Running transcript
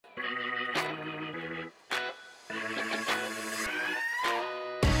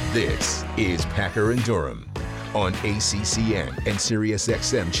This is Packer and Durham on ACCN and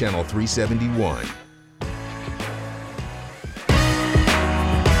SiriusXM Channel 371.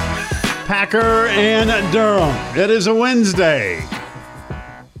 Packer and Durham. It is a Wednesday.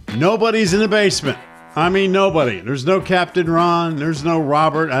 Nobody's in the basement. I mean, nobody. There's no Captain Ron. There's no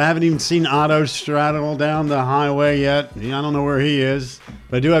Robert. I haven't even seen Otto straddle down the highway yet. I don't know where he is.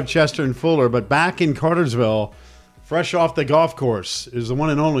 But I do have Chester and Fuller. But back in Cartersville, fresh off the golf course, is the one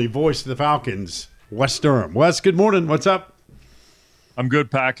and only voice of the Falcons, Wes Durham. Wes, good morning. What's up? I'm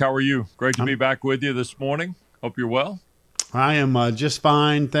good, Pac. How are you? Great to be back with you this morning. Hope you're well. I am just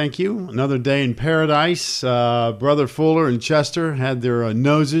fine, thank you. Another day in paradise. Brother Fuller and Chester had their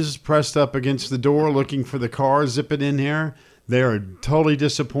noses pressed up against the door looking for the car zipping in here. They are totally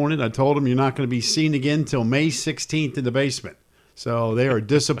disappointed. I told them you're not going to be seen again until May 16th in the basement. So they are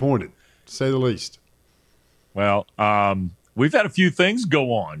disappointed, to say the least. Well, we've had a few things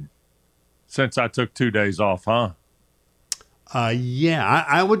go on since I took 2 days off, huh? Yeah,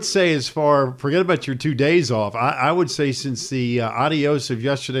 I would say forget about your 2 days off. I would say since the adios of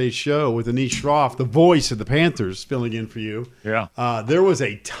yesterday's show with Anish Shroff, the voice of the Panthers, filling in for you. Yeah. There was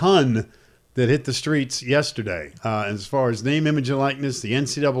a ton that hit the streets yesterday as far as name, image, and likeness, the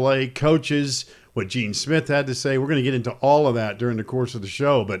NCAA, coaches, what Gene Smith had to say. We're going to get into all of that during the course of the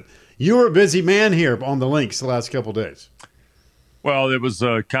show. But you were a busy man here on the links the last couple of days. Well, it was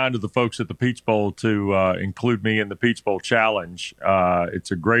kind of the folks at the Peach Bowl to include me in the Peach Bowl Challenge. It's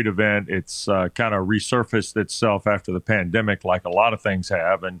a great event. It's kind of resurfaced itself after the pandemic, like a lot of things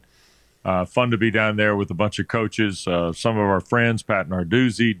have, and fun to be down there with a bunch of coaches. Some of our friends, Pat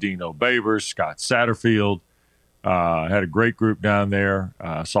Narduzzi, Dino Babers, Scott Satterfield. Had a great group down there.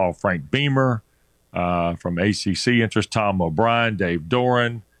 Saw Frank Beamer from ACC interest, Tom O'Brien, Dave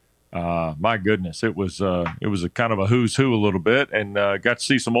Doran. My goodness, it was a kind of a who's who a little bit, and got to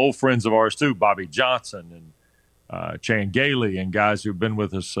see some old friends of ours too, Bobby Johnson and Chan Gailey, and guys who've been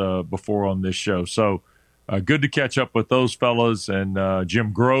with us before on this show. So good to catch up with those fellas. And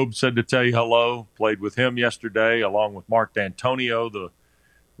Jim Grobe said to tell you hello. Played with him yesterday, along with Mark D'Antonio, the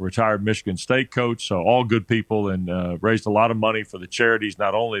retired Michigan State coach. So all good people, and raised a lot of money for the charities,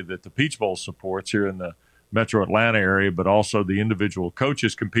 not only that the Peach Bowl supports here in the Metro Atlanta area, but also the individual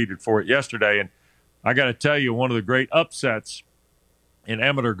coaches competed for it yesterday. And I got to tell you, one of the great upsets in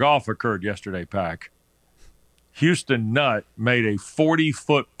amateur golf occurred yesterday, Pac. Houston Nutt made a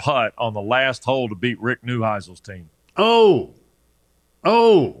 40-foot putt on the last hole to beat Rick Neuheisel's team. Oh,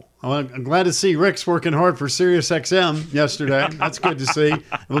 well, I'm glad to see Rick's working hard for SiriusXM yesterday. That's good to see.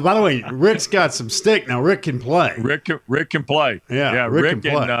 Well, by the way, Rick's got some stick now. Rick can play. Rick can play. Yeah, Rick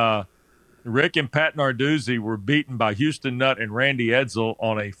can play. Rick and Pat Narduzzi were beaten by Houston Nutt and Randy Edsel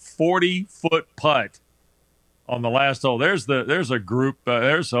on a 40-foot putt on the last hole. There's a group.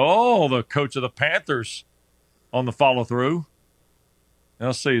 There's the coach of the Panthers on the follow-through. Now,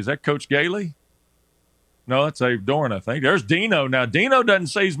 let's see. Is that Coach Gailey? No, that's Dave Doran, I think. There's Dino. Now, Dino doesn't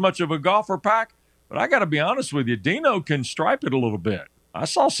say he's much of a golfer, Pac, but I got to be honest with you. Dino can stripe it a little bit. I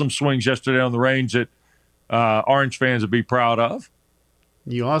saw some swings yesterday on the range that Orange fans would be proud of.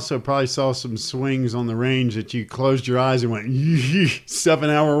 You also probably saw some swings on the range that you closed your eyes and went,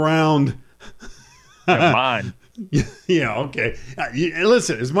 7-hour round. Mine. Yeah, okay.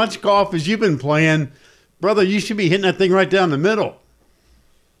 Listen, as much golf as you've been playing, brother, you should be hitting that thing right down the middle.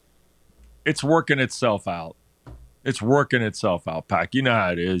 It's working itself out. Pac. You know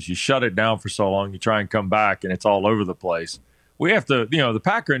how it is. You shut it down for so long, you try and come back, and it's all over the place. We have to, the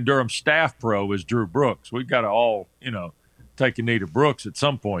Packer and Durham staff pro is Drew Brooks. We've got to all, take a knee to Brooks at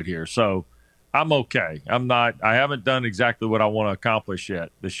some point here. So I'm okay. I haven't done exactly what I want to accomplish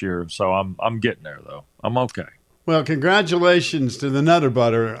yet this year. So I'm getting there though. I'm okay. Well, congratulations to the Nutter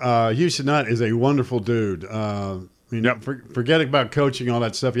Butter. Houston Nutt is a wonderful dude. Yep. Forget about coaching, all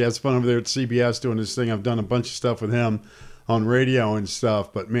that stuff. He has fun over there at CBS doing this thing. I've done a bunch of stuff with him on radio and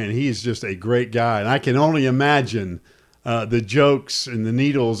stuff, but man, he's just a great guy. And I can only imagine the jokes and the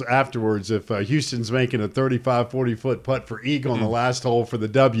needles afterwards if Houston's making a 35, 40-foot putt for eagle on the last hole for the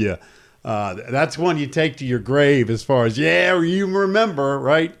W. That's one you take to your grave as far as, you remember,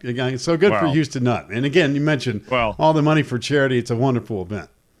 right? So good for Houston Nutt. And again, you mentioned all the money for charity. It's a wonderful event.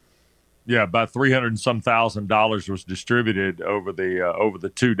 Yeah, about $300 and some thousand was distributed over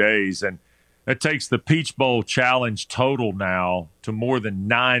the 2 days. And it takes the Peach Bowl Challenge total now to more than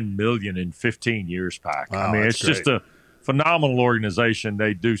 $9 million in 15 years, Pac. Wow, I mean, it's great. just a phenomenal organization.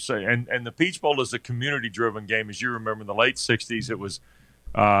 They do say, and the Peach Bowl is a community-driven game. As you remember, in the late 60s, it was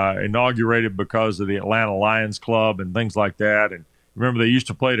inaugurated because of the Atlanta Lions Club and things like that. And Remember, they used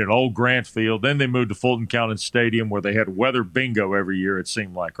to play it at Old Grant Field. Then they moved to Fulton County Stadium, where they had weather bingo every year, it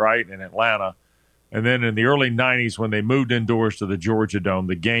seemed like, right, in Atlanta. And then in the early 90s, when they moved indoors to the Georgia Dome,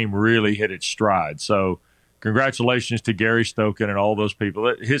 the game really hit its stride. So congratulations to Gary Stokan and all those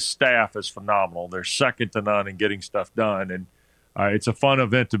people. His staff is phenomenal. They're second to none in getting stuff done. And it's a fun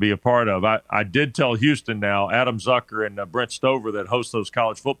event to be a part of. I did tell Houston now, Adam Zucker and Brent Stover that host those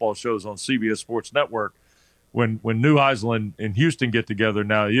college football shows on CBS Sports Network, when Neuheisel and Houston get together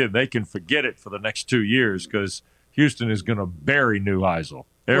now, they can forget it for the next 2 years, because Houston is going to bury Neuheisel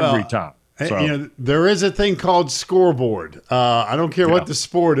every time. So, there is a thing called scoreboard. I don't care what the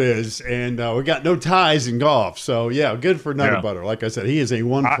sport is, and we got no ties in golf. So, good for Nutter Butter. Like I said, he is a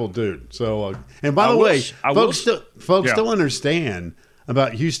wonderful dude. So, and by the way, folks don't understand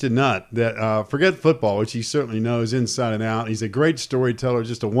about Houston Nutt that forget football, which he certainly knows inside and out. He's a great storyteller,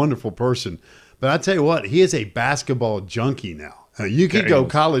 just a wonderful person. But I tell you what, he is a basketball junkie now. You could go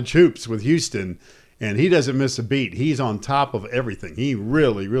college hoops with Houston, and he doesn't miss a beat. He's on top of everything. He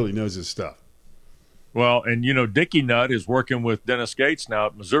really, really knows his stuff. Well, and Dickie Nutt is working with Dennis Gates now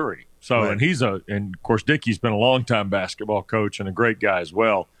at Missouri. So, right. And of course, Dickie's been a longtime basketball coach and a great guy as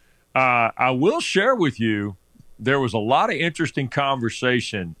well. I will share with you, there was a lot of interesting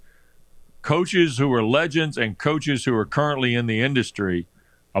conversation. Coaches who are legends and coaches who are currently in the industry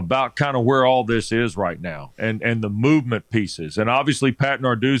about kind of where all this is right now and the movement pieces. And obviously Pat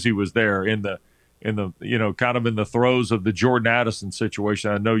Narduzzi was there in the kind of in the throes of the Jordan Addison situation.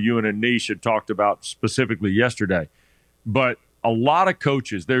 I know you and Anish had talked about specifically yesterday. But a lot of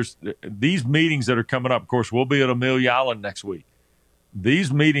coaches, there's these meetings that are coming up. Of course, we'll be at Amelia Island next week.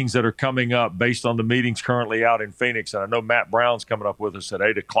 These meetings that are coming up based on the meetings currently out in Phoenix, and I know Matt Brown's coming up with us at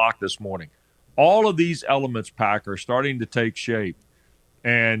 8 o'clock this morning. All of these elements, Pack, are starting to take shape.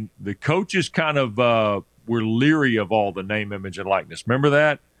 And the coaches kind of were leery of all the name, image, and likeness. Remember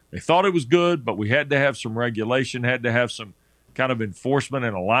that? They thought it was good, but we had to have some regulation, had to have some kind of enforcement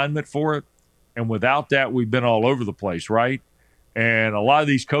and alignment for it. And without that, we've been all over the place, right? And a lot of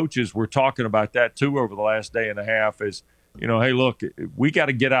these coaches were talking about that, too, over the last day and a half is, hey, look, we got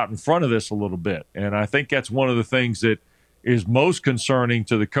to get out in front of this a little bit. And I think that's one of the things that is most concerning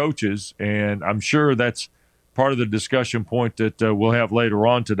to the coaches. And I'm sure that's part of the discussion point that we'll have later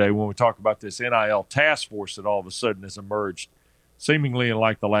on today when we talk about this NIL task force that all of a sudden has emerged seemingly in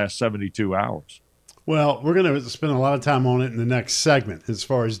like the last 72 hours. Well, we're going to spend a lot of time on it in the next segment as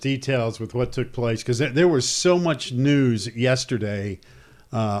far as details with what took place, because there was so much news yesterday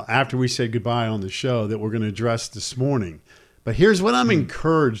after we said goodbye on the show that we're going to address this morning. But here's what I'm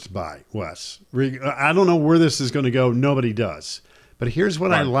encouraged by, Wes. I don't know where this is going to go. Nobody does. But here's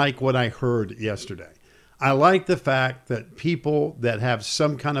what I like what I heard yesterday. I like the fact that people that have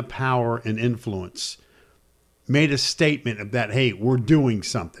some kind of power and influence made a statement of that, hey, we're doing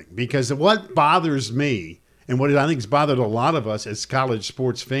something. Because what bothers me, and what I think has bothered a lot of us as college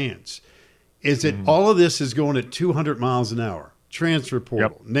sports fans, is that all of this is going at 200 miles an hour. Transfer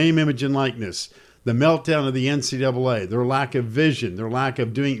portal, name, image, and likeness, the meltdown of the NCAA, their lack of vision, their lack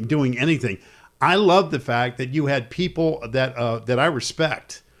of doing anything. I love the fact that you had people that I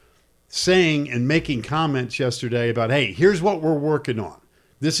respect saying and making comments yesterday about, hey, here's what we're working on.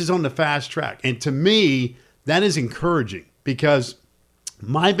 This is on the fast track. And to me, that is encouraging, because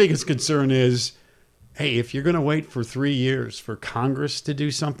my biggest concern is, hey, if you're going to wait for 3 years for Congress to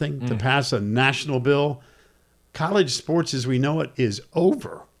do something, to pass a national bill, college sports as we know it is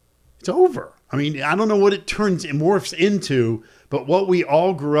over. It's over. I mean, I don't know what it morphs into, but what we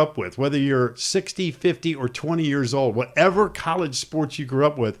all grew up with, whether you're 60, 50, or 20 years old, whatever college sports you grew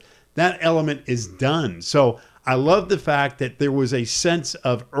up with, that element is done. So I love the fact that there was a sense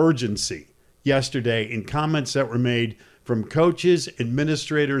of urgency yesterday in comments that were made from coaches,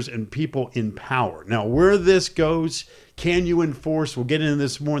 administrators, and people in power. Now, where this goes, can you enforce? We'll get into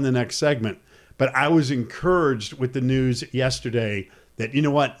this more in the next segment. But I was encouraged with the news yesterday that, you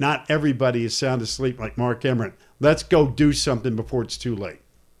know what, not everybody is sound asleep like Mark Emmert. Let's go do something before it's too late.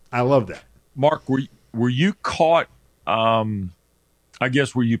 I love that. Mark, were you caught, I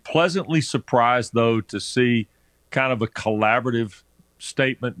guess, were you pleasantly surprised, though, to see kind of a collaborative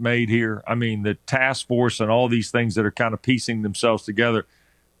statement made here? I mean, the task force and all these things that are kind of piecing themselves together,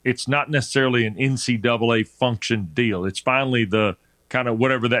 it's not necessarily an NCAA function deal. It's finally the kind of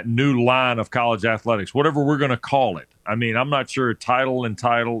whatever that new line of college athletics, whatever we're going to call it. I mean, I'm not sure title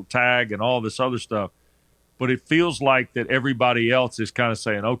tag and all this other stuff, but it feels like that everybody else is kind of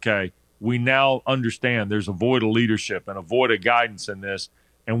saying, okay, we now understand there's a void of leadership and a void of guidance in this,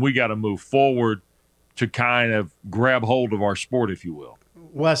 and we got to move forward to kind of grab hold of our sport, if you will.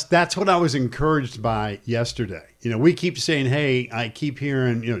 Wes, that's what I was encouraged by yesterday. We keep saying, hey, I keep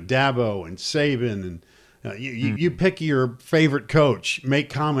hearing, Dabo and Saban and you pick your favorite coach, make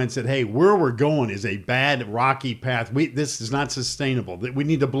comments that, hey, where we're going is a bad, rocky path. This is not sustainable. That we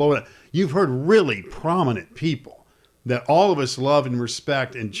need to blow it up. You've heard really prominent people that all of us love and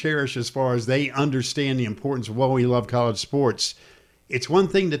respect and cherish as far as they understand the importance of why we love college sports. It's one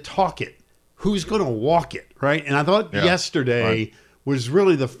thing to talk it. Who's going to walk it, right? And I thought yesterday was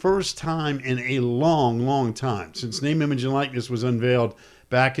really the first time in a long, long time, since Name, Image, and Likeness was unveiled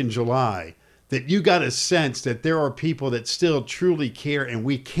back in July, that you got a sense that there are people that still truly care and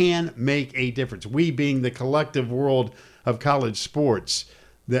we can make a difference. We being the collective world of college sports,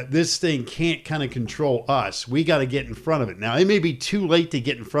 that this thing can't kind of control us. We got to get in front of it. Now, it may be too late to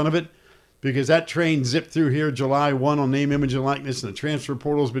get in front of it because that train zipped through here July 1 on Name, Image, and Likeness, and the transfer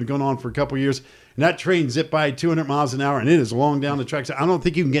portal has been going on for a couple of years. And that train zipped by 200 miles an hour, and it is long down the tracks. I don't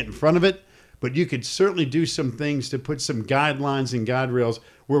think you can get in front of it, but you could certainly do some things to put some guidelines and guide rails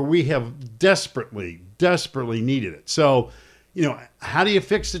where we have desperately needed it. So, how do you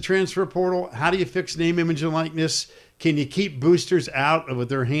fix the transfer portal? How do you fix Name, Image, and Likeness? Can you keep boosters out with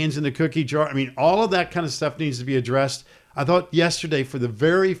their hands in the cookie jar? I mean, all of that kind of stuff needs to be addressed. I thought yesterday, for the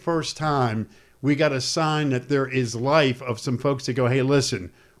very first time, we got a sign that there is life of some folks that go, hey,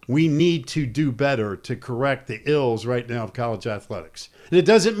 listen, we need to do better to correct the ills right now of college athletics. And it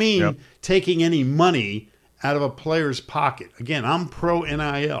doesn't mean taking any money out of a player's pocket. Again, I'm pro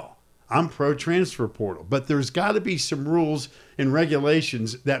NIL. I'm pro transfer portal. But there's got to be some rules and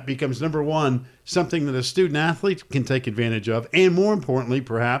regulations that becomes, number one, something that a student athlete can take advantage of. And more importantly,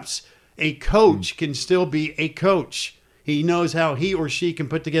 perhaps, a coach can still be a coach. He knows how he or she can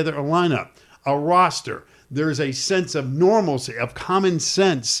put together a lineup, a roster. There's a sense of normalcy, of common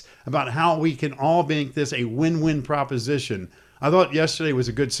sense about how we can all make this a win-win proposition. I thought yesterday was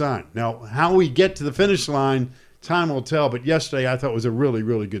a good sign. Now, how we get to the finish line, time will tell. But yesterday I thought was a really,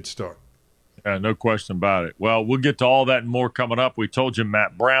 really good start. No question about it. Well, we'll get to all that and more coming up. We told you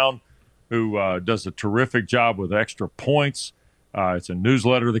Matt Brown, who does a terrific job with Extra Points. It's a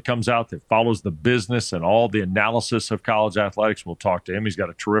newsletter that comes out that follows the business and all the analysis of college athletics. We'll talk to him. He's got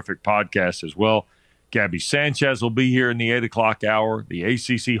a terrific podcast as well. Gabby Sanchez will be here in the 8 o'clock hour. The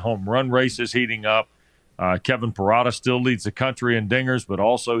ACC home run race is heating up. Kevin Parada still leads the country in dingers, but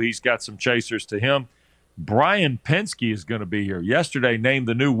also he's got some chasers to him. Brian Pensky is going to be here. Yesterday named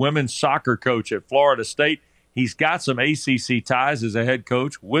the new women's soccer coach at Florida State. He's got some ACC ties as a head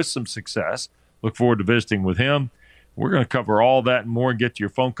coach with some success. Look forward to visiting with him. We're going to cover all that and more and get to your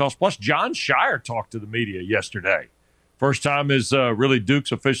phone calls. Plus, John Shire talked to the media yesterday. First time as really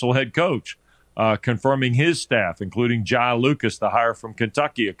Duke's official head coach, confirming his staff, including Jai Lucas, the hire from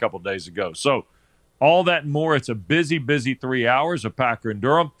Kentucky a couple days ago. So all that and more. It's a busy 3 hours of Packer and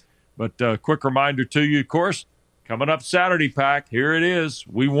Durham. But quick reminder to you, of course, coming up Saturday, Pack, here it is.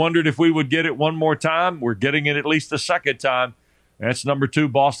 We wondered if we would get it one more time. We're getting it at least a second time. That's number 2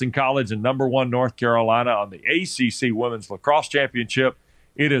 Boston College and number 1 North Carolina on the ACC Women's Lacrosse Championship.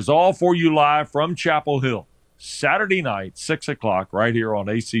 It is all for you live from Chapel Hill, Saturday night, 6 o'clock, right here on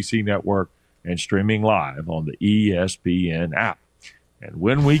ACC Network and streaming live on the ESPN app. And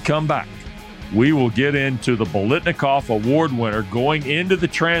when we come back, we will get into the Biletnikoff Award winner going into the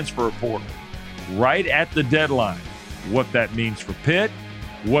transfer portal right at the deadline, what that means for Pitt,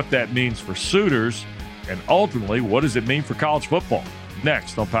 what that means for suitors, and ultimately, what does it mean for college football?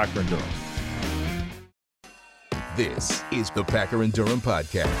 Next on Packer and Durham. This is the Packer and Durham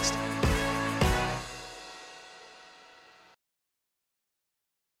Podcast.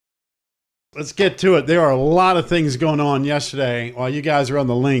 Let's get to it. There are a lot of things going on yesterday while you guys are on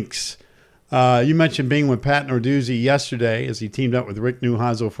the links. You mentioned being with Pat Narduzzi yesterday as he teamed up with Rick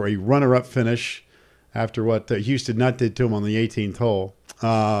Neuheisel for a runner-up finish after what Houston Nutt did to him on the 18th hole.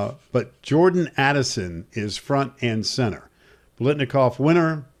 But Jordan Addison is front and center. Biletnikoff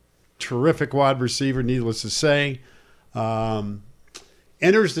winner, terrific wide receiver, needless to say.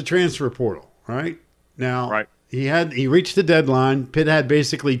 Enters the transfer portal, right? Now, right. He reached the deadline. Pitt had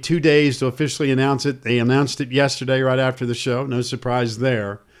basically 2 days to officially announce it. They announced it yesterday right after the show. No surprise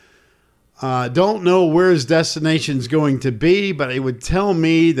there. Don't know where his destination is going to be, but it would tell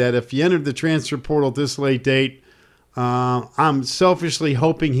me that if he entered the transfer portal at this late date, I'm selfishly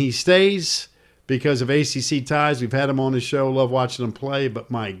hoping he stays because of ACC ties. We've had him on the show, love watching him play, but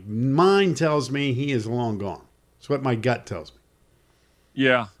my mind tells me he is long gone. That's what my gut tells me.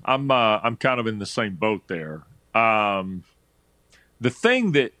 Yeah, I'm kind of in the same boat there. The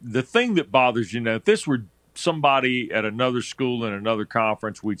thing that bothers you, if this were somebody at another school in another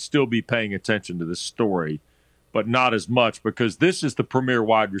conference, we'd still be paying attention to this story. but not as much because this is the premier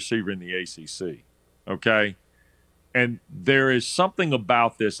wide receiver in the ACC, okay? And there is something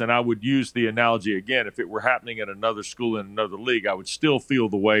about this, and I would use the analogy again, if it were happening at another school in another league, I would still feel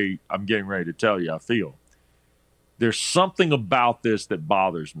the way I'm getting ready to tell you I feel. There's something about this that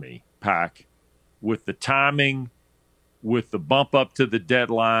bothers me, Pack, with the timing, with the bump up to the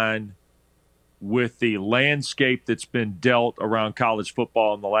deadline, with the landscape that's been dealt around college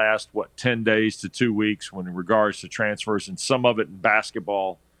football in the last, 10 days to 2 weeks when in regards to transfers, and some of it in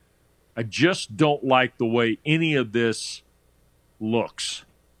basketball. I just don't like the way any of this looks.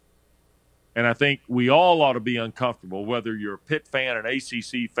 And I think we all ought to be uncomfortable, whether you're a Pitt fan, an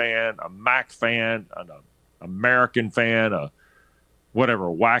ACC fan, a MAC fan, an American fan, a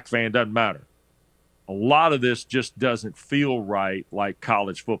WAC fan, doesn't matter. A lot of this just doesn't feel right like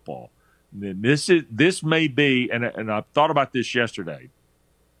college football. And this may be, and I thought about this yesterday.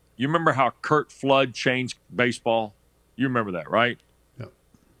 You remember how Curt Flood changed baseball? You remember that, right? Yep.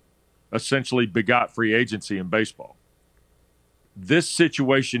 Essentially begot free agency in baseball. This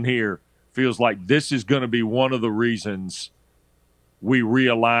situation here feels like this is going to be one of the reasons we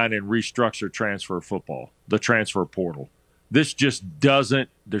realign and restructure transfer football, the transfer portal. This just doesn't,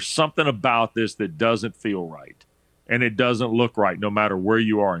 there's something about this that doesn't feel right. And it doesn't look right no matter where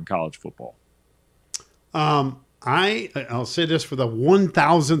you are in college football. I'll say this for the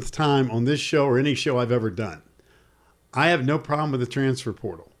 1,000th time on this show or any show I've ever done. I have no problem with the transfer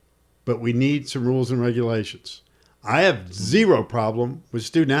portal, but we need some rules and regulations. I have zero problem with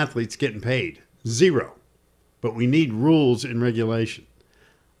student athletes getting paid. Zero. But we need rules and regulation.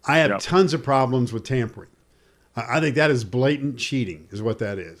 I have tons of problems with tampering. I think that is blatant cheating is what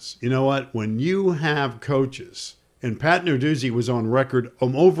that is. You know what? When you have coaches, and Pat Narduzzi was on record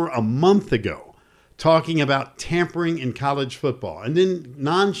over a month ago talking about tampering in college football, and then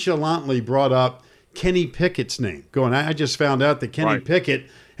nonchalantly brought up Kenny Pickett's name, going, I just found out that Kenny Pickett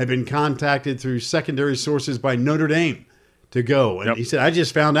had been contacted through secondary sources by Notre Dame to go. And he said, I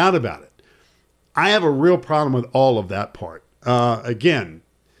just found out about it. I have a real problem with all of that part. Again,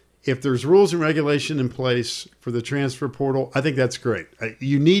 if there's rules and regulation in place for the transfer portal, I think that's great.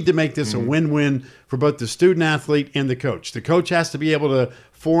 You need to make this a win-win for both the student athlete and the coach. The coach has to be able to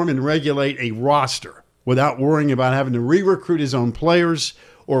form and regulate a roster without worrying about having to re-recruit his own players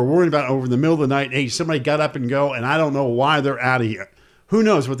or worrying about over the middle of the night, hey, somebody got up and go, and I don't know why they're out of here. Who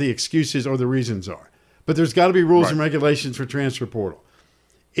knows what the excuses or the reasons are. But there's got to be rules and regulations for transfer portal.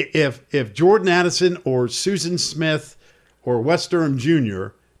 If Jordan Addison or Susan Smith or Wes Durham Jr.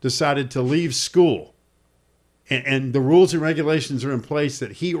 decided to leave school and the rules and regulations are in place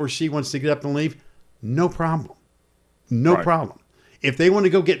that he or she wants to get up and leave, no problem. No problem. If they want to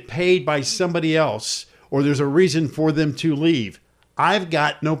go get paid by somebody else or there's a reason for them to leave, I've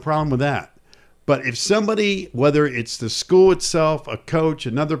got no problem with that. But if somebody, whether it's the school itself, a coach,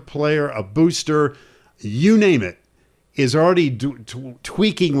 another player, a booster, you name it, is already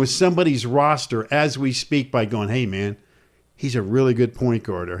tweaking with somebody's roster as we speak by going, hey, man, he's a really good point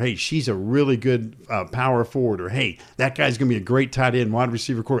guard, or hey, she's a really good power forward, or hey, that guy's going to be a great tight end, wide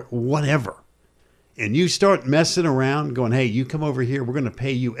receiver, quarterback, whatever. And you start messing around going, hey, you come over here, we're going to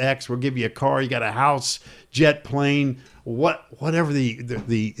pay you X, we'll give you a car, you got a house, jet plane, whatever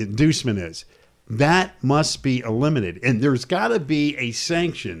the inducement is. That must be eliminated. And there's got to be a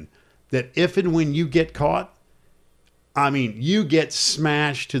sanction that if and when you get caught, I mean, you get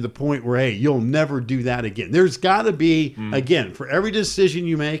smashed to the point where, hey, you'll never do that again. There's got to be, again, for every decision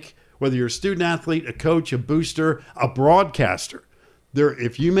you make, whether you're a student athlete, a coach, a booster, a broadcaster,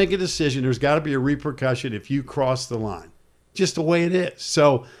 if you make a decision, there's got to be a repercussion if you cross the line. Just the way it is.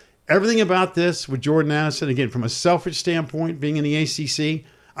 So everything about this with Jordan Addison, again, from a selfish standpoint, being in the ACC,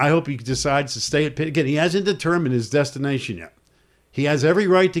 I hope he decides to stay at Pitt. Again, he hasn't determined his destination yet. He has every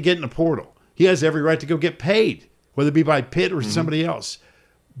right to get in the portal. He has every right to go get paid, whether it be by Pitt or somebody else.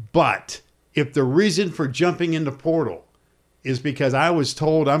 But if the reason for jumping into portal is because I was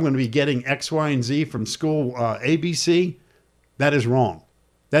told I'm going to be getting X, Y, and Z from school ABC, that is wrong.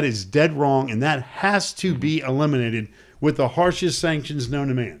 That is dead wrong, and that has to be eliminated with the harshest sanctions known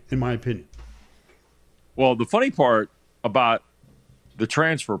to man, in my opinion. Well, the funny part about the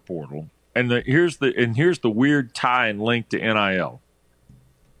transfer portal, and here's the weird tie and link to NIL.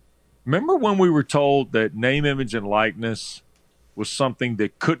 Remember when we were told that name, image, and likeness was something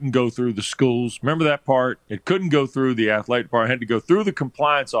that couldn't go through the schools? Remember that part? It couldn't go through the athletic department. It had to go through the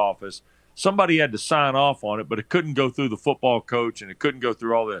compliance office. Somebody had to sign off on it, but it couldn't go through the football coach, and it couldn't go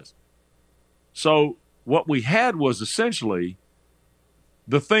through all this. So what we had was essentially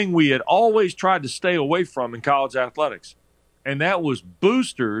the thing we had always tried to stay away from in college athletics, and that was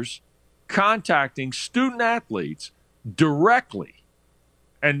boosters contacting student athletes directly.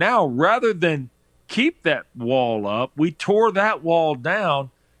 And now, rather than keep that wall up, we tore that wall down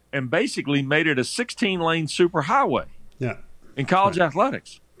and basically made it a 16-lane superhighway in college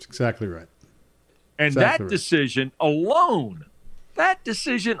athletics. That's exactly right. And that decision alone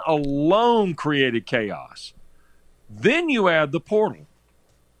created chaos. Then you add the portal.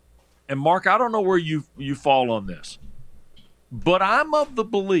 And, Mark, I don't know where you fall on this, but I'm of the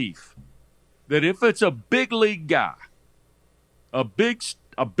belief that if it's a big league guy, a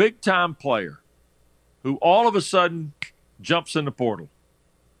big-time player who all of a sudden jumps in the portal,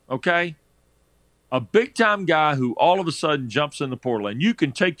 okay? A big-time guy who all of a sudden jumps in the portal, and you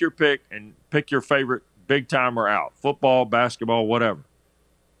can take your pick and pick your favorite big-timer out, football, basketball, whatever.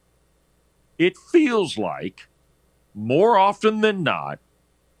 It feels like more often than not,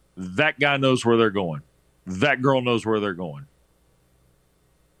 that guy knows where they're going. That girl knows where they're going.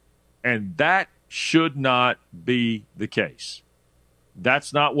 And that should not be the case.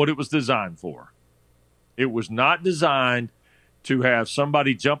 That's not what it was designed for. It was not designed to have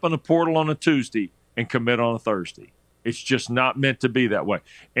somebody jump in the portal on a Tuesday and commit on a Thursday. It's just not meant to be that way.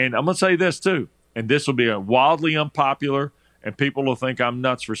 And I'm going to say this too, and this will be a wildly unpopular, and people will think I'm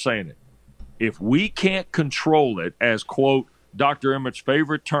nuts for saying it. If we can't control it as, quote, Dr. Emmett's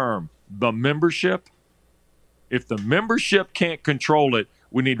favorite term, the membership, if the membership can't control it,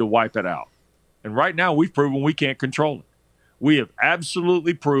 we need to wipe it out. And right now we've proven we can't control it. We have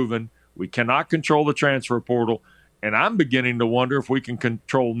absolutely proven we cannot control the transfer portal, and I'm beginning to wonder if we can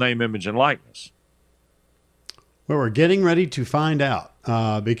control name, image, and likeness. Well, we're getting ready to find out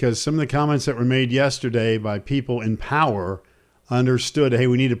because some of the comments that were made yesterday by people in power understood, hey,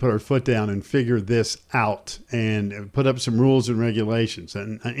 we need to put our foot down and figure this out and put up some rules and regulations.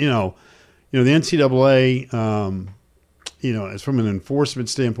 And, the NCAA, as from an enforcement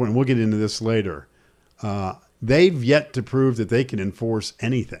standpoint, and we'll get into this later, they've yet to prove that they can enforce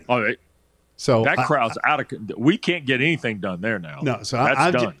anything. All right. So that crowd's out of – we can't get anything done there now. No, so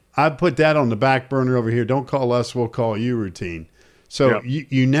that's done. I've put that on the back burner over here. Don't call us, we'll call you routine. So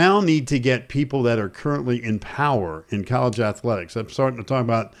you now need to get people that are currently in power in college athletics. I'm starting to talk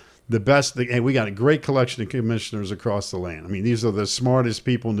about the best. And we got a great collection of commissioners across the land. I mean, these are the smartest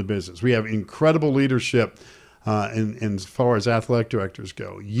people in the business. We have incredible leadership in as far as athletic directors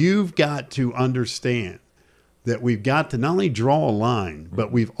go. You've got to understand that we've got to not only draw a line,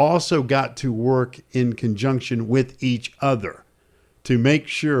 but we've also got to work in conjunction with each other to make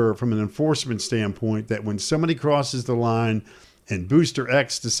sure from an enforcement standpoint that when somebody crosses the line and Booster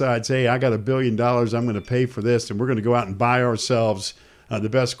X decides, hey, I got $1 billion, I'm going to pay for this, and we're going to go out and buy ourselves the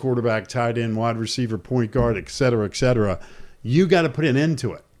best quarterback, tight end, wide receiver, point guard, et cetera, you got to put an end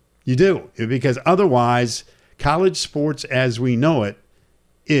to it. You do, because otherwise college sports as we know it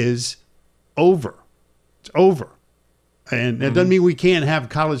is over. It's over. And it doesn't mean we can't have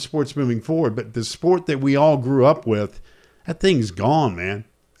college sports moving forward, but the sport that we all grew up with, that thing's gone, man.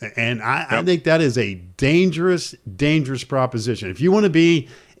 And I think that is a dangerous, dangerous proposition. If you want to be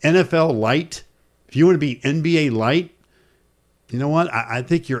NFL light, if you want to be NBA light, you know what? I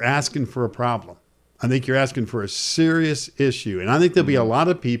think you're asking for a problem. I think you're asking for a serious issue. And I think there'll be a lot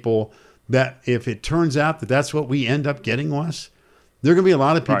of people that if it turns out that that's what we end up getting, Wes, there are going to be a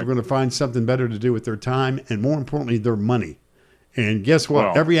lot of people who are going to find something better to do with their time and, more importantly, their money. And guess what?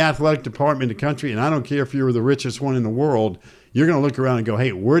 Well, every athletic department in the country, and I don't care if you're the richest one in the world, you're going to look around and go,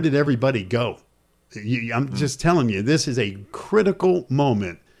 hey, where did everybody go? I'm just telling you, this is a critical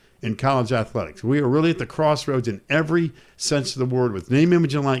moment in college athletics. We are really at the crossroads in every sense of the word with name,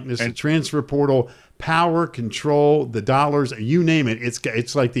 image, and likeness, the transfer portal, power, control, the dollars, you name it.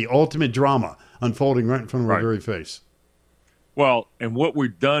 It's like the ultimate drama unfolding right in front of our very face. Well, and what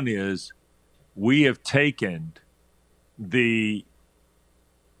we've done is we have taken the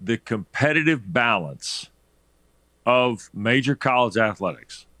competitive balance of major college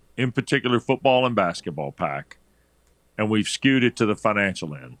athletics, in particular football and basketball, Pack, and we've skewed it to the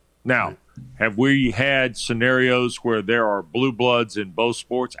financial end. Now, have we had scenarios where there are blue bloods in both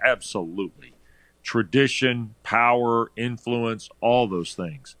sports? Absolutely. Tradition, power, influence, all those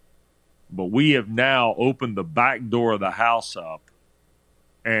things. But we have now opened the back door of the house up,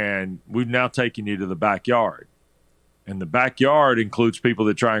 and we've now taken you to the backyard. And the backyard includes people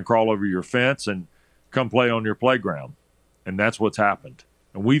that try and crawl over your fence and come play on your playground. And that's what's happened.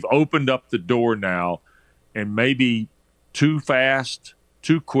 And we've opened up the door now, and maybe too fast,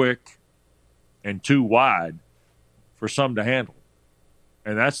 too quick, and too wide for some to handle.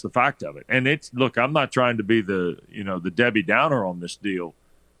 And that's the fact of it. And look, I'm not trying to be the Debbie Downer on this deal,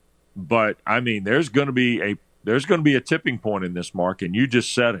 but I mean, there's going to be a tipping point in this, Mark, and you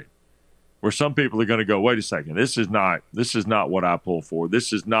just said it. where some people are going to go, wait a second, this is not what I pull for.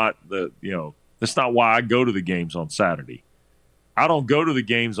 This is not that's not why I go to the games on Saturday. I don't go to the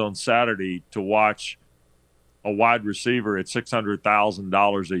games on Saturday to watch a wide receiver at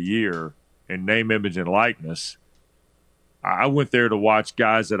 $600,000 a year in name, image, and likeness. I went there to watch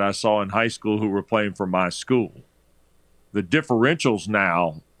guys that I saw in high school who were playing for my school. The differentials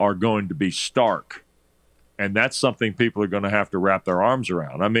now are going to be stark, and that's something people are going to have to wrap their arms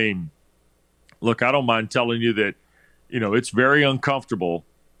around. I mean, look, I don't mind telling you that, it's very uncomfortable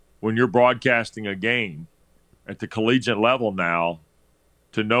when you're broadcasting a game at the collegiate level now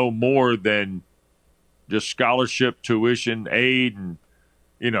to know more than just scholarship, tuition, aid, and,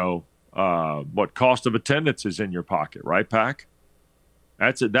 what cost of attendance is in your pocket, right, Pac?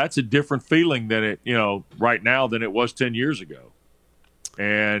 That's a different feeling than it, right now than it was 10 years ago.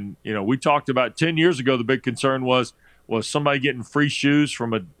 And, we talked about 10 years ago, the big concern was somebody getting free shoes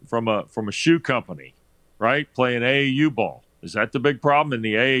from a shoe company, right? Playing AAU ball. Is that the big problem? And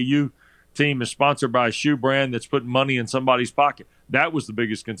the AAU team is sponsored by a shoe brand that's putting money in somebody's pocket. That was the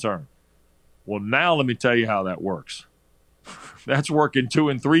biggest concern. Well, now let me tell you how that works. That's working 2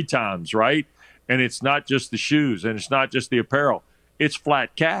 and 3 times, right? And it's not just the shoes and it's not just the apparel. It's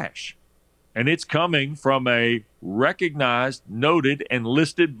flat cash. And it's coming from a recognized, noted, and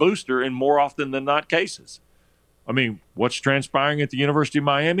listed booster in more often than not cases. I mean, what's transpiring at the University of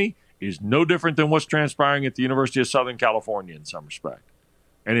Miami is no different than what's transpiring at the University of Southern California in some respect.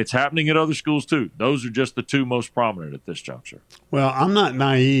 And it's happening at other schools too. Those are just the 2 most prominent at this juncture. Well, I'm not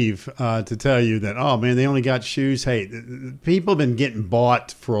naive to tell you that, oh, man, they only got shoes. Hey, people have been getting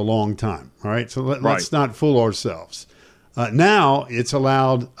bought for a long time, all right? So let's not fool ourselves. Now it's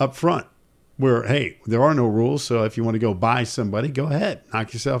allowed up front where, hey, there are no rules. So if you want to go buy somebody, go ahead,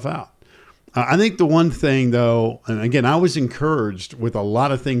 knock yourself out. I think the one thing, though, and again, I was encouraged with a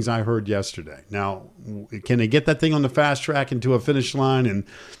lot of things I heard yesterday. Now, can they get that thing on the fast track into a finish line? And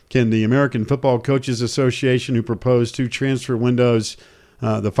can the American Football Coaches Association, who proposed 2 transfer windows,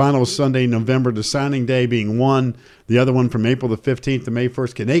 the final Sunday, November, the signing day being one, the other one from April the 15th to May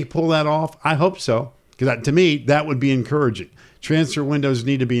 1st, can they pull that off? I hope so, because to me, that would be encouraging. Transfer windows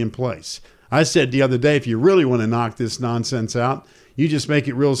need to be in place. I said the other day, if you really want to knock this nonsense out, you just make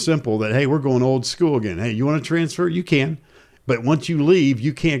it real simple that, hey, we're going old school again. Hey, you want to transfer? You can. But once you leave,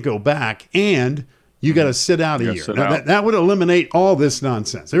 you can't go back, and you got to sit out a year. Now, that would eliminate all this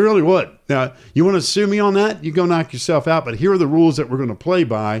nonsense. It really would. Now, you want to sue me on that? You go knock yourself out, but here are the rules that we're going to play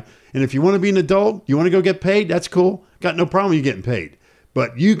by. And if you want to be an adult, you want to go get paid, that's cool. Got no problem you getting paid.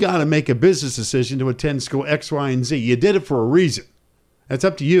 But you got to make a business decision to attend school X, Y, and Z. You did it for a reason. That's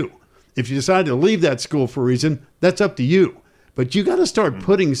up to you. If you decide to leave that school for a reason, that's up to you. But you got to start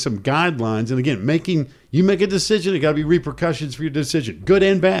putting some guidelines. And again, you make a decision, there got to be repercussions for your decision, good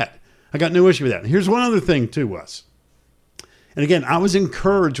and bad. I got no issue with that. And here's one other thing too, Wes. And again, I was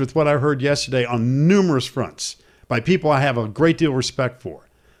encouraged with what I heard yesterday on numerous fronts by people I have a great deal of respect for.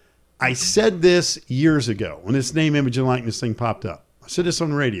 I said this years ago when this name, image, and likeness thing popped up. I said this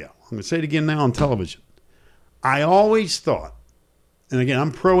on radio. I'm going to say it again now on television. I always thought, and again,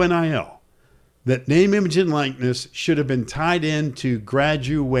 I'm pro NIL, that name, image, and likeness should have been tied into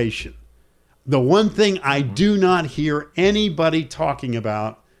graduation. The one thing I do not hear anybody talking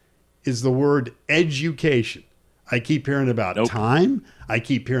about is the word education. I keep hearing about time. I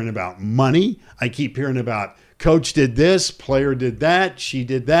keep hearing about money. I keep hearing about coach did this, player did that, she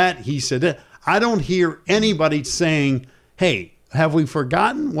did that, he said that. I don't hear anybody saying, hey, have we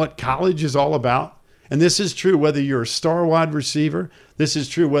forgotten what college is all about? And this is true whether you're a star wide receiver. This is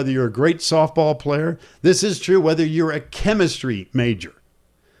true whether you're a great softball player. This is true whether you're a chemistry major.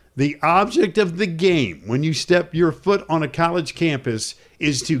 The object of the game when you step your foot on a college campus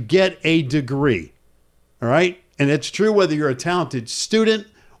is to get a degree. All right? And it's true whether you're a talented student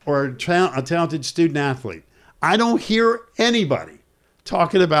or a talented student athlete. I don't hear anybody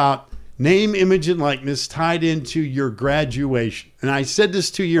talking about name, image, and likeness tied into your graduation. And I said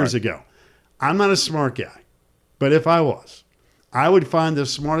this 2 years ago. I'm not a smart guy, but if I was, I would find the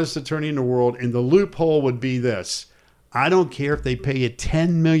smartest attorney in the world, and the loophole would be this. I don't care if they pay you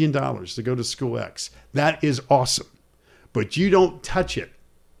 $10 million to go to school X. That is awesome. But you don't touch it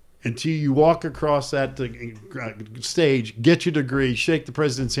until you walk across that stage, get your degree, shake the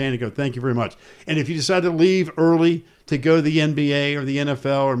president's hand, and go, thank you very much. And if you decide to leave early to go to the NBA or the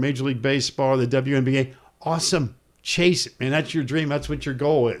NFL or Major League Baseball or the WNBA, awesome. Chase it, man. That's your dream. That's what your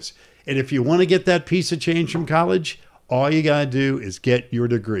goal is. And if you want to get that piece of change from college, all you got to do is get your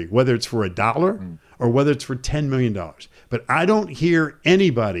degree, whether it's for $1 or whether it's for $10 million. But I don't hear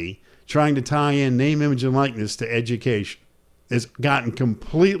anybody trying to tie in name, image, and likeness to education. It's gotten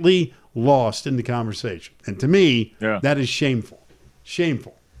completely lost in the conversation. And to me, that is shameful.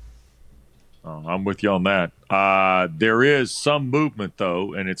 Shameful. Oh, I'm with you on that. There is some movement,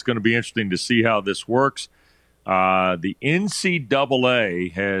 though, and it's going to be interesting to see how this works. The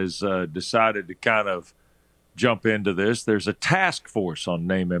NCAA has decided to kind of jump into this. There's a task force on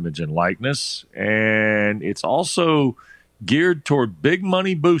name, image, and likeness, and it's also geared toward big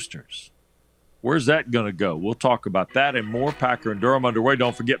money boosters. Where's that going to go? We'll talk about that and more. Packer and Durham underway.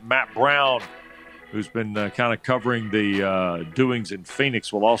 Don't forget Matt Brown, who's been kind of covering the doings in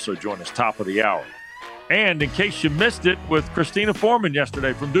Phoenix, will also join us top of the hour. And in case you missed it, with Christina Foreman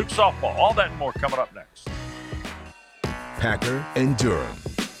yesterday from Duke Softball. All that and more coming up next. Packer and Durham.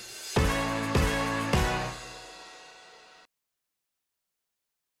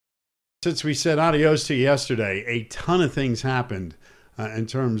 Since we said adios to you yesterday, a ton of things happened in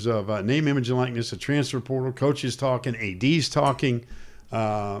terms of name, image, and likeness, a transfer portal, coaches talking, ADs talking.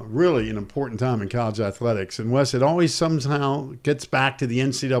 Really an important time in college athletics. And Wes, it always somehow gets back to the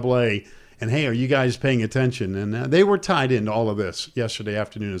NCAA and, hey, are you guys paying attention? And they were tied into all of this yesterday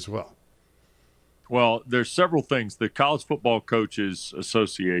afternoon as well. Well, there's several things. The College Football Coaches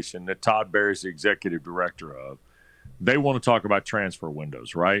Association that Todd Berry is the executive director of, they want to talk about transfer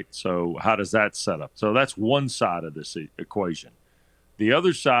windows, right? So how does that set up? So that's one side of this equation. The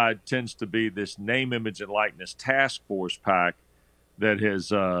other side tends to be this name, image, and likeness task force pack that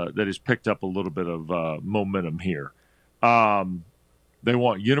has picked up a little bit of momentum here. They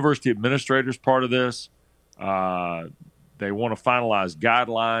want university administrators part of this. They want to finalize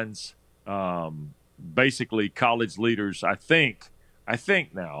guidelines. Basically, college leaders, I think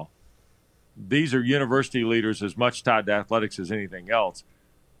now, these are university leaders as much tied to athletics as anything else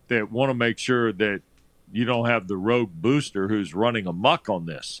that want to make sure that you don't have the rogue booster who's running amok on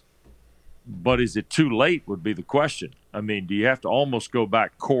this. But is it too late would be the question. I mean, do you have to almost go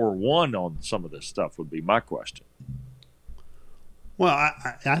back core one on some of this stuff would be my question. Well,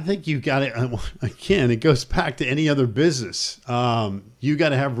 I think you got to, again, it goes back to any other business. You got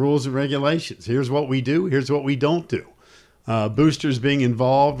to have rules and regulations. Here's what we do. Here's what we don't do. Boosters being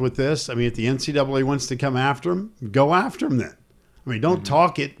involved with this. I mean, if the NCAA wants to come after them, go after them then. I mean, don't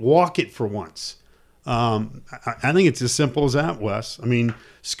talk it, walk it for once. I think it's as simple as that, Wes. I mean,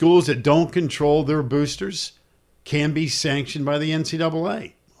 schools that don't control their boosters can be sanctioned by the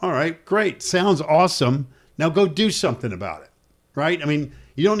NCAA. All right, great. Sounds awesome. Now go do something about it, right? I mean,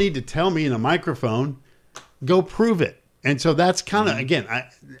 you don't need to tell me in a microphone. Go prove it. And so that's kind of, again,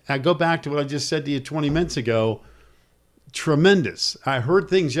 I go back to what I just said to you 20 minutes ago. Tremendous. I heard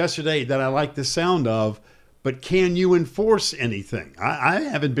things yesterday that I like the sound of, but can you enforce anything? I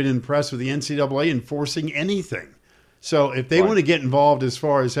haven't been impressed with the NCAA enforcing anything. So if they want to get involved as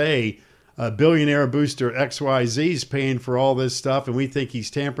far as, hey, a billionaire booster XYZ is paying for all this stuff and we think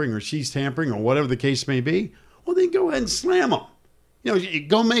he's tampering or she's tampering or whatever the case may be, well, then go ahead and slam them. You know,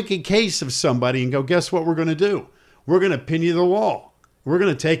 go make a case of somebody and go, guess what we're going to do? We're going to pin you to the wall. We're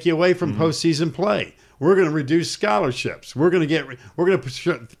going to take you away from postseason play. We're going to reduce scholarships. We're going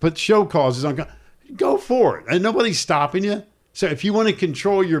to put show causes on. Go for it. And nobody's stopping you. So if you want to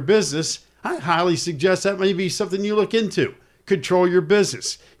control your business, I highly suggest that may be something you look into. Control your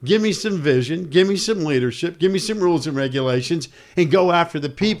business. Give me some vision. Give me some leadership. Give me some rules and regulations and go after the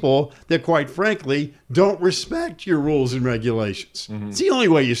people that, quite frankly, don't respect your rules and regulations. It's the only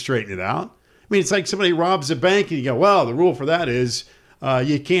way you straighten it out. I mean, it's like somebody robs a bank and you go, well, the rule for that is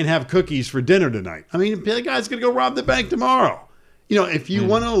you can't have cookies for dinner tonight. I mean, the guy's going to go rob the bank tomorrow. You know, if you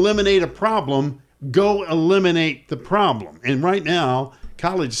want to eliminate a problem, go eliminate the problem. And right now,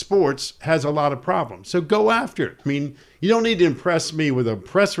 college sports has a lot of problems. So go after it. I mean, you don't need to impress me with a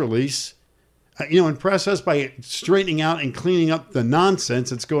press release. Impress us by straightening out and cleaning up the nonsense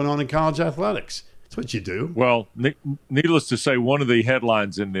that's going on in college athletics. That's what you do. Well, needless to say, one of the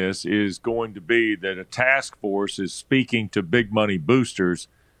headlines in this is going to be that a task force is speaking to big money boosters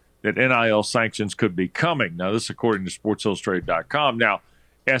that NIL sanctions could be coming. Now, this is according to SportsIllustrated.com. Now,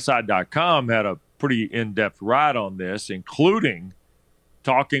 SI.com had a pretty in-depth ride on this, including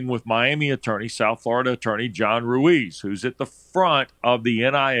talking with Miami attorney, South Florida attorney John Ruiz, who's at the front of the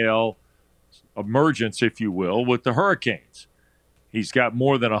NIL emergence, if you will, with the Hurricanes. He's got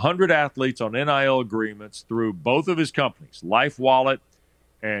more than 100 athletes on NIL agreements through both of his companies, Life Wallet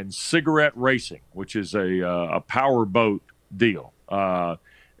and Cigarette Racing, which is a power boat deal.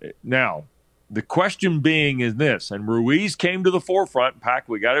 Now, the question being is this, and Ruiz came to the forefront. Pac,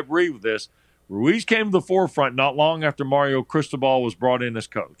 we got to agree with this. Ruiz came to the forefront not long after Mario Cristobal was brought in as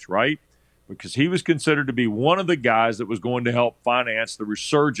coach, right? Because he was considered to be one of the guys that was going to help finance the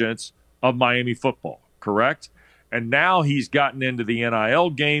resurgence of Miami football, correct? And now he's gotten into the NIL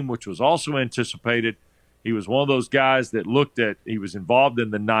game, which was also anticipated. He was one of those guys that he was involved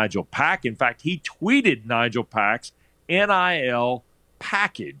in the Nigel Pack. In fact, he tweeted Nigel Pack's NIL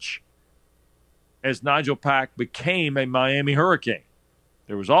package as Nigel Pack became a Miami Hurricane.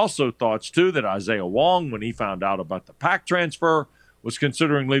 There was also thoughts, too, that Isaiah Wong, when he found out about the Pack transfer, was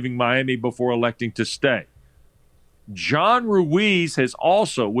considering leaving Miami before electing to stay. John Ruiz has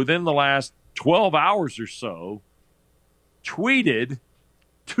also, within the last 12 hours or so, tweeted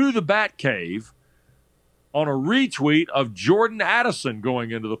to the Batcave on a retweet of Jordan Addison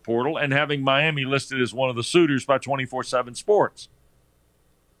going into the portal and having Miami listed as one of the suitors by 24/7 Sports.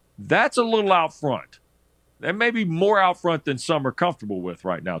 That's a little out front. That may be more out front than some are comfortable with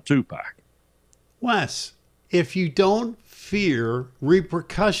right now, too, Pack. Wes, if you don't fear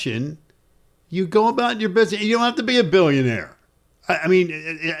repercussion, you go about your business. You don't have to be a billionaire. I mean,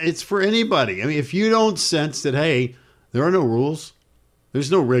 it's for anybody. I mean, if you don't sense that, hey, there are no rules,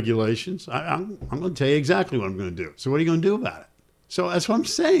 there's no regulations, I'm going to tell you exactly what I'm going to do. So what are you going to do about it? So that's what I'm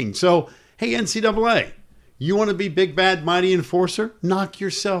saying. So, hey, NCAA, you want to be big, bad, mighty enforcer? Knock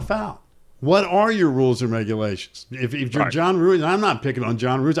yourself out. What are your rules and regulations? If you're Right. John Ruiz, and I'm not picking on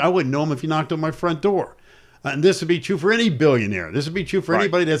John Ruiz, I wouldn't know him if he knocked on my front door. And this would be true for any billionaire. This would be true for Right.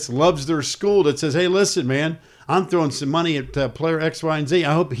 anybody that loves their school, that says, hey, listen, man, I'm throwing some money at player X, Y, and Z.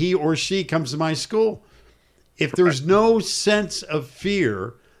 I hope he or she comes to my school. If there's no sense of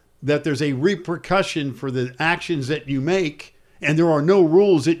fear that there's a repercussion for the actions that you make and there are no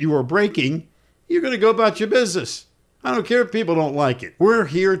rules that you are breaking, you're going to go about your business. I don't care if people don't like it. We're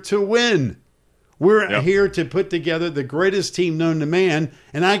here to win. We're here to put together the greatest team known to man,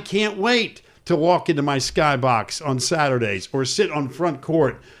 and I can't wait to walk into my skybox on Saturdays or sit on front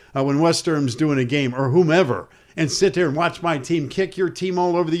court when West Durham's doing a game or whomever and sit there and watch my team kick your team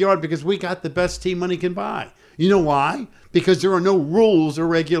all over the yard because we got the best team money can buy. You know why? Because there are no rules or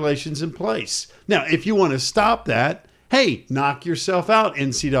regulations in place. Now, if you want to stop that, hey, knock yourself out,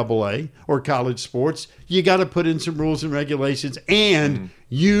 NCAA or college sports. You got to put in some rules and regulations, and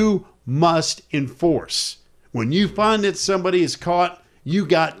you must enforce. When you find that somebody is caught, you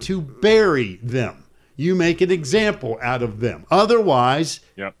got to bury them. You make an example out of them. Otherwise,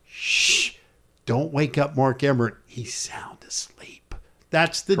 shh, don't wake up Mark Emmert. He's sound asleep.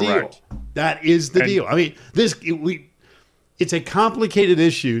 That's the Correct. deal. That is the deal. I mean, it's a complicated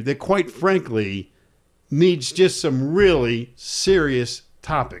issue that, quite frankly, needs just some really serious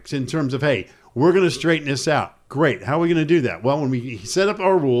topics in terms of, hey, we're going to straighten this out. Great. How are we going to do that? Well, when we set up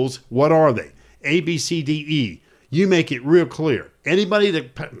our rules, what are they? A, B, C, D, E. You make it real clear. Anybody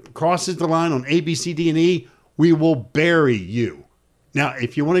that crosses the line on A, B, C, D, and E, we will bury you. Now,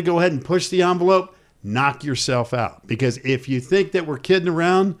 if you want to go ahead and push the envelope, knock yourself out. Because if you think that we're kidding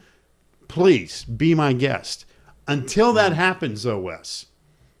around, please be my guest. Until that happens, though, Wes,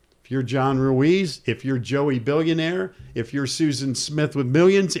 if you're John Ruiz, if you're Joey Billionaire, if you're Susan Smith with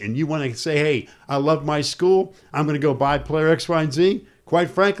millions, and you want to say, hey, I love my school, I'm going to go buy player X, Y, and Z, quite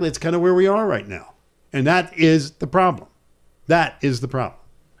frankly, it's kind of where we are right now. And that is the problem. That is the problem.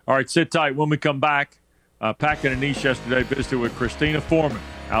 All right, sit tight. When we come back, Pack and Anish yesterday visited with Christina Foreman,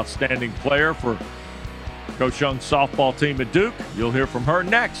 outstanding player for Coach Young's softball team at Duke. You'll hear from her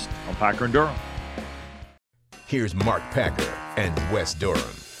next on Packer and Durham. Here's Mark Packer and Wes Durham.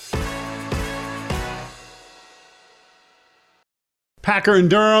 Packer and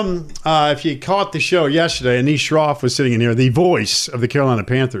Durham, if you caught the show yesterday, Anish Shroff was sitting in here, the voice of the Carolina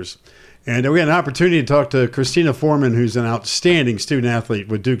Panthers. And we had an opportunity to talk to Christina Foreman, who's an outstanding student athlete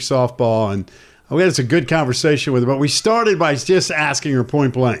with Duke softball. And we had a good conversation with her. But we started by just asking her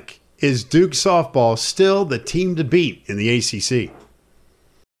point blank, is Duke softball still the team to beat in the ACC?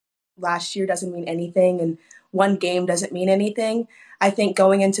 Last year doesn't mean anything, and one game doesn't mean anything. I think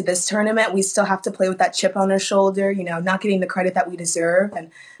going into this tournament, we still have to play with that chip on our shoulder, not getting the credit that we deserve,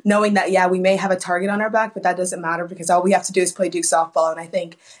 and knowing that, we may have a target on our back, but that doesn't matter because all we have to do is play Duke softball, and I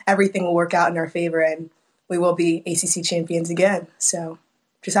think everything will work out in our favor, and we will be ACC champions again. So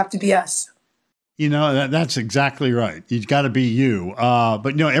just have to be us. That's exactly right. You've got to be you.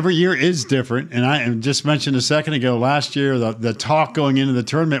 But, every year is different. And I just mentioned a second ago, last year, the talk going into the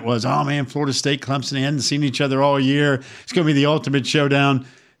tournament was, oh, man, Florida State, Clemson hadn't seen each other all year. It's going to be the ultimate showdown.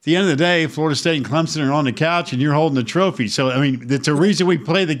 At the end of the day, Florida State and Clemson are on the couch and you're holding the trophy. So, it's a reason we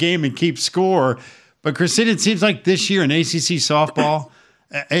play the game and keep score. But, Christina, it seems like this year in ACC softball,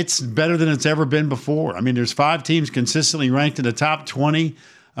 it's better than it's ever been before. There's 5 teams consistently ranked in the top 20.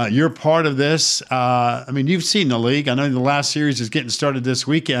 You're part of this. You've seen the league. I know the last series is getting started this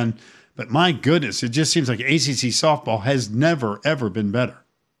weekend, but my goodness, it just seems like ACC softball has never, ever been better.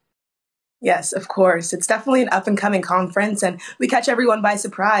 Yes, of course. It's definitely an up and coming conference, and we catch everyone by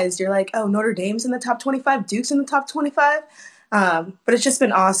surprise. You're like, oh, Notre Dame's in the top 25, Duke's in the top 25. But it's just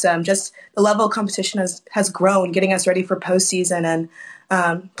been awesome. Just the level of competition has grown, getting us ready for postseason,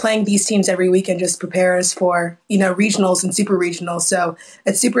 and playing these teams every weekend just prepare us for, regionals and super regionals. So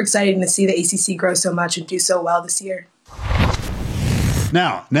it's super exciting to see the ACC grow so much and do so well this year.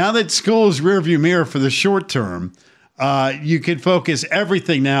 Now that school is rearview mirror for the short term, you can focus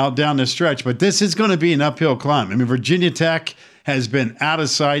everything now down the stretch, but this is going to be an uphill climb. I mean, Virginia Tech has been out of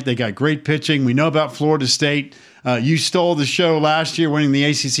sight. They got great pitching. We know about Florida State. You stole the show last year, winning the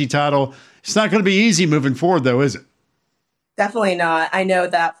ACC title. It's not going to be easy moving forward, though, is it? Definitely not. I know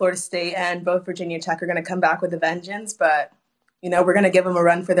that Florida State and both Virginia Tech are going to come back with a vengeance, but we're going to give them a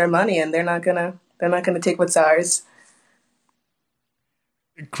run for their money, and they're not going to take what's ours.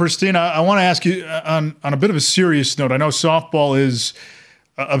 Christina, I want to ask you on a bit of a serious note. I know softball is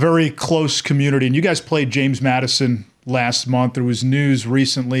a very close community, and you guys played James Madison last month. There was news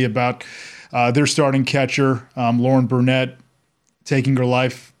recently about their starting catcher, Lauren Burnett, taking her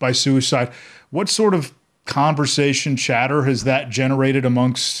life by suicide. What sort of conversation, chatter has that generated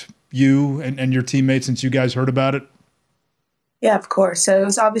amongst you and your teammates since you guys heard about it? Yeah, of course. So it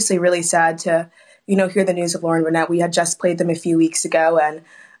was obviously really sad to hear the news of Lauren Burnett. We had just played them a few weeks ago,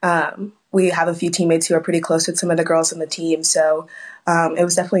 and we have a few teammates who are pretty close with some of the girls on the team. So it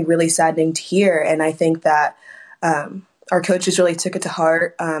was definitely really saddening to hear. And I think that our coaches really took it to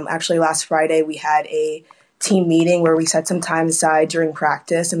heart. Actually, last Friday, we had a team meeting where we set some time aside during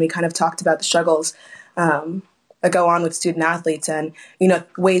practice, and we kind of talked about the struggles that go on with student athletes and,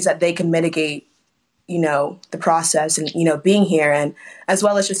 ways that they can mitigate the process and, being here, and as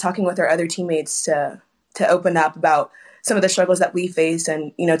well as just talking with our other teammates to open up about some of the struggles that we face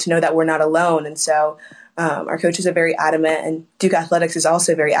and, to know that we're not alone. And so our coaches are very adamant, and Duke Athletics is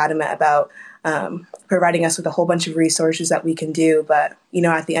also very adamant about providing us with a whole bunch of resources that we can do. But,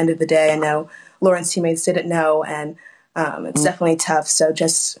 at the end of the day, I know Lauren's teammates didn't know, and it's definitely tough. So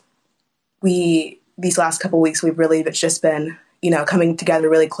just these last couple of weeks, we've really just been coming together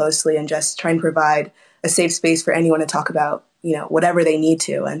really closely and just trying to provide a safe space for anyone to talk about, whatever they need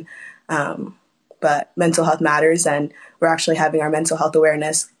to. And, but mental health matters, and we're actually having our mental health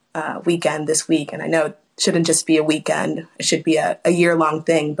awareness weekend this week. And I know it shouldn't just be a weekend. It should be a year-long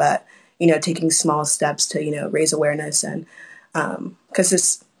thing, but, taking small steps to, raise awareness. And because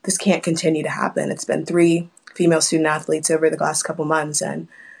this can't continue to happen. It's been 3 female student athletes over the last couple months, and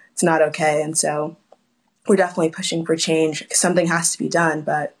it's not okay. And so we're definitely pushing for change. Something has to be done,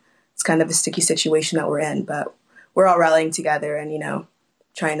 but it's kind of a sticky situation that we're in. But we're all rallying together and,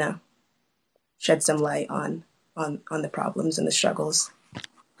 trying to shed some light on the problems and the struggles.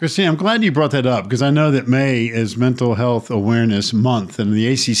 Christine, I'm glad you brought that up because I know that May is Mental Health Awareness Month, and the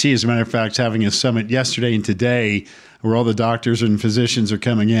ACC, as a matter of fact, is having a summit yesterday and today where all the doctors and physicians are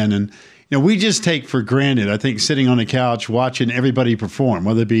coming in. And we just take for granted, I think, sitting on a couch watching everybody perform,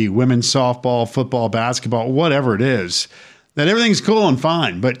 whether it be women's softball, football, basketball, whatever it is, that everything's cool and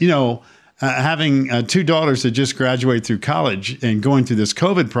fine. But, having 2 daughters that just graduated through college and going through this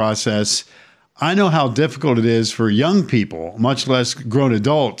COVID process, I know how difficult it is for young people, much less grown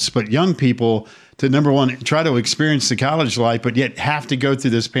adults, but young people to, number one, try to experience the college life, but yet have to go through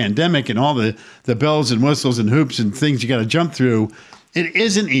this pandemic and all the bells and whistles and hoops and things you got to jump through. It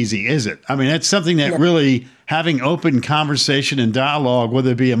isn't easy, is it? I mean, it's something that really having open conversation and dialogue,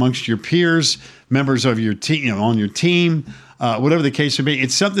 whether it be amongst your peers, members of your team, on your team, whatever the case may be,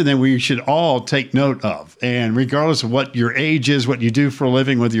 it's something that we should all take note of. And regardless of what your age is, what you do for a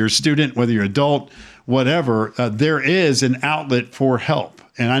living, whether you're a student, whether you're an adult, whatever, there is an outlet for help.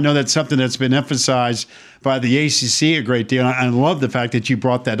 And I know that's something that's been emphasized by the ACC a great deal. And I love the fact that you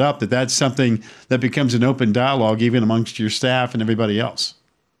brought that up, that's something that becomes an open dialogue even amongst your staff and everybody else.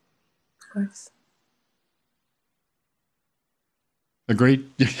 Of course. Agreed?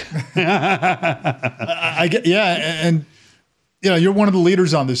 I get, yeah. And, you're one of the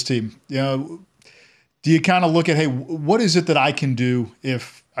leaders on this team. Do you kind of look at, hey, what is it that I can do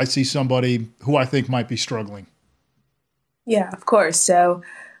if I see somebody who I think might be struggling? Yeah, of course. So,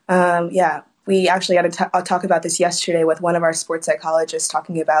 we actually had to talk about this yesterday with one of our sports psychologists,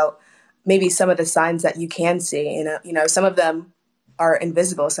 talking about maybe some of the signs that you can see. Some of them are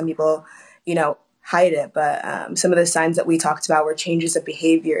invisible. Some people, hide it. But some of the signs that we talked about were changes of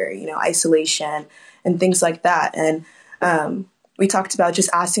behavior, isolation and things like that. And we talked about just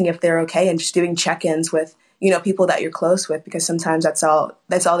asking if they're okay and just doing check-ins with, people that you're close with, because sometimes that's all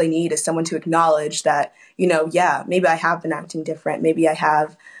they need is someone to acknowledge that, maybe I have been acting different. Maybe I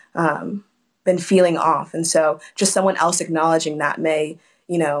have been feeling off. And so just someone else acknowledging that may,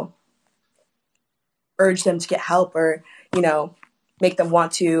 urge them to get help or, make them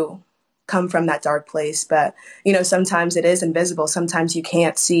want to come from that dark place. But, sometimes it is invisible. Sometimes you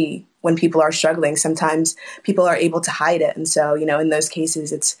can't see when people are struggling. Sometimes people are able to hide it. And so, in those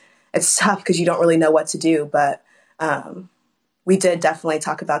cases, it's tough because you don't really know what to do. But we did definitely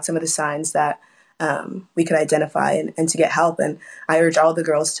talk about some of the signs that we could identify and to get help. And I urge all the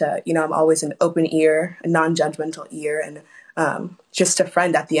girls to, I'm always an open ear, a non-judgmental ear, and just a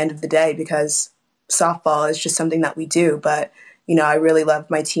friend at the end of the day, because softball is just something that we do. But, I really love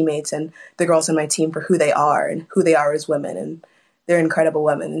my teammates and the girls on my team for who they are and who they are as women. And they're incredible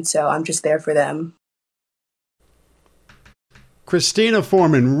women. And so I'm just there for them. Christina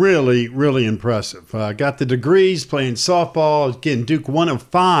Foreman, really, really impressive. Got the degrees, playing softball. Again, Duke, one of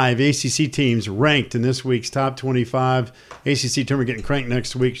 5 ACC teams ranked in this week's top 25. ACC tournament getting cranked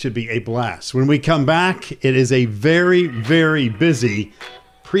next week. Should be a blast. When we come back, it is a very, very busy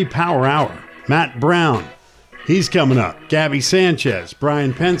pre-power hour. Matt Brown, he's coming up. Gabby Sanchez,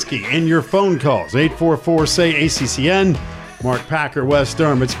 Brian Pensky, and your phone calls. 844-SAY-ACCN. Mark Packer, Wes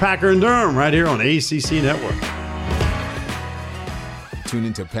Durham. It's Packer and Durham right here on ACC Network. Tune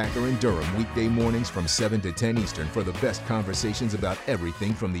into Packer and Durham weekday mornings from 7 to 10 Eastern for the best conversations about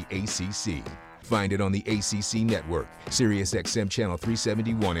everything from the ACC. Find it on the ACC Network, SiriusXM Channel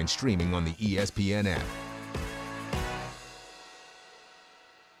 371, and streaming on the ESPN app.